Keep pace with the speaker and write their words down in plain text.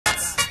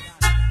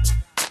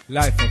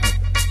Life of it.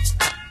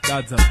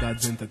 Dadz of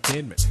Dadz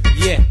Entertainment.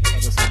 Yeah.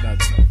 That's what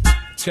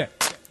Dadz. Check.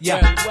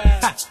 Yeah.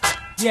 Ha.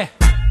 Yeah.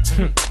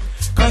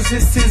 Cause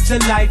this is the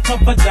life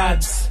of a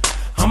Dadz.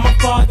 I'm a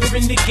father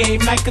in the game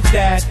like a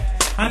dad.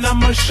 And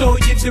I'ma show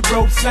you the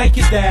ropes like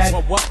your dad.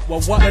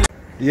 What?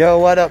 Yo,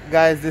 what up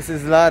guys, this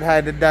is Lord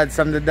High the Dadz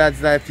from the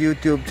Dadz Life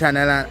YouTube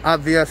channel, and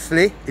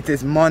obviously it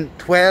is month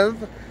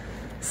 12,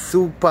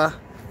 super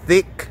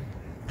thick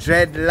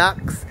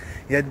dreadlocks.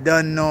 You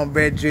don't know,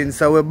 brethren,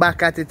 so we're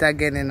back at it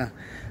again, you know.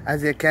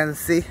 As you can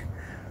see,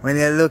 when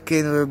you're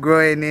looking, we're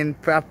growing in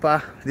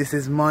proper. This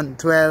is month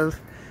 12,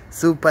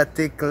 super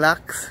thick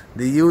locks,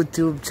 the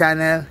YouTube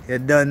channel, you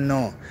don't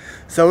know.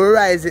 So we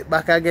rise it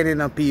back again, you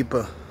know,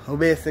 people. We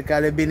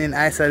basically been in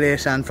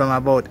isolation from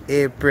about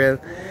April.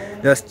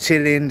 Just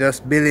chilling,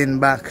 just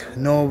billing back,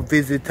 no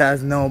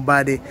visitors,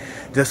 nobody,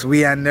 just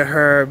we and the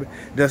herb,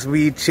 just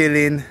we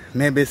chilling,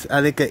 maybe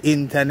a little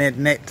internet,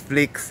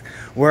 Netflix,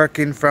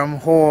 working from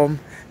home,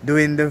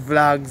 doing the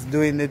vlogs,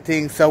 doing the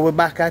things. So we're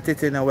back at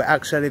it, you know. We're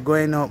actually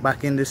going out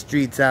back in the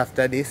streets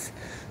after this.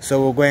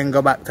 So we're going to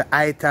go back to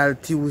Ital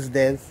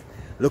Tuesdays.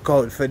 Look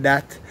out for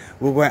that.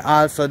 We're going to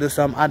also do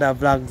some other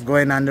vlogs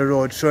going on the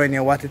road, showing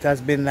you what it has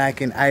been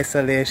like in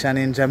isolation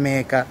in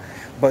Jamaica.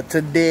 But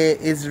today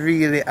is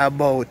really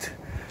about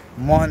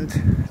month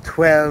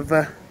 12.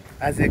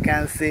 As you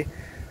can see,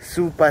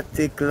 super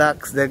thick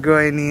locks. They're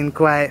growing in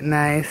quite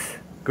nice.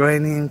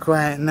 Growing in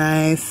quite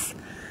nice.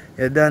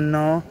 You don't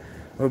know.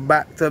 We're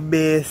back to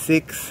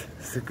basics.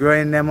 So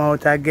growing them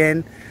out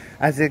again.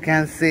 As you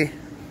can see.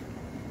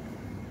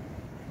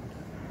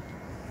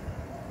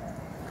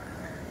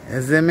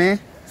 You see me?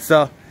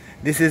 So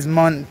this is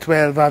month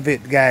 12 of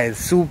it, guys.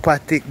 Super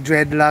thick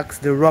dreadlocks,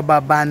 the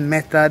rubber band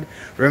method.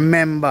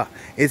 Remember,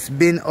 it's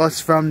been us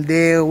from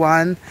day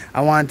one. I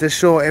want to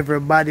show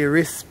everybody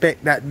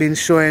respect that been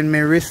showing me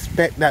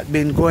respect, that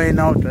been going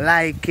out,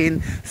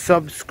 liking,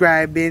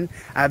 subscribing.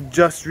 I've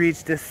just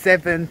reached the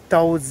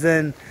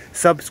 7,000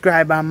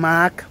 subscriber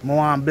mark. I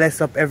want to bless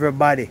up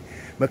everybody,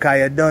 because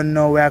you don't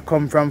know where I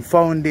come from,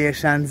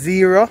 foundation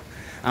zero,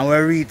 and we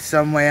reach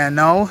somewhere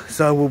now.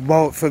 So we're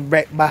about to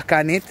break back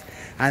on it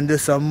and do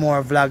some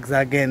more vlogs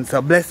again. So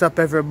bless up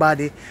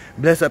everybody.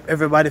 Bless up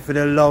everybody for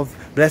the love.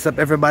 Bless up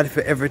everybody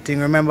for everything.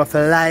 Remember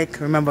to like.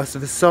 Remember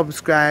to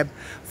subscribe.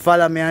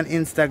 Follow me on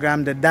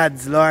Instagram, the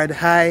Dadz Lord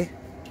High.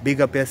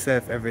 Big up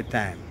yourself every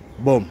time.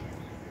 Boom.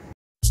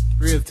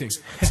 Real thing.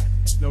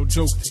 No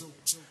joke thing.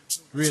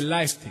 Real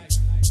life thing.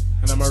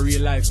 And I'm a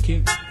real life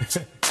king.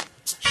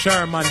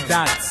 Sherman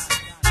Dadz.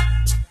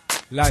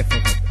 Life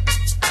of it.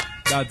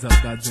 Dadz of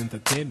Dadz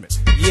Entertainment.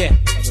 Yeah.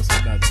 That's what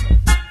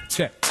Dadz.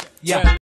 Check. Yeah.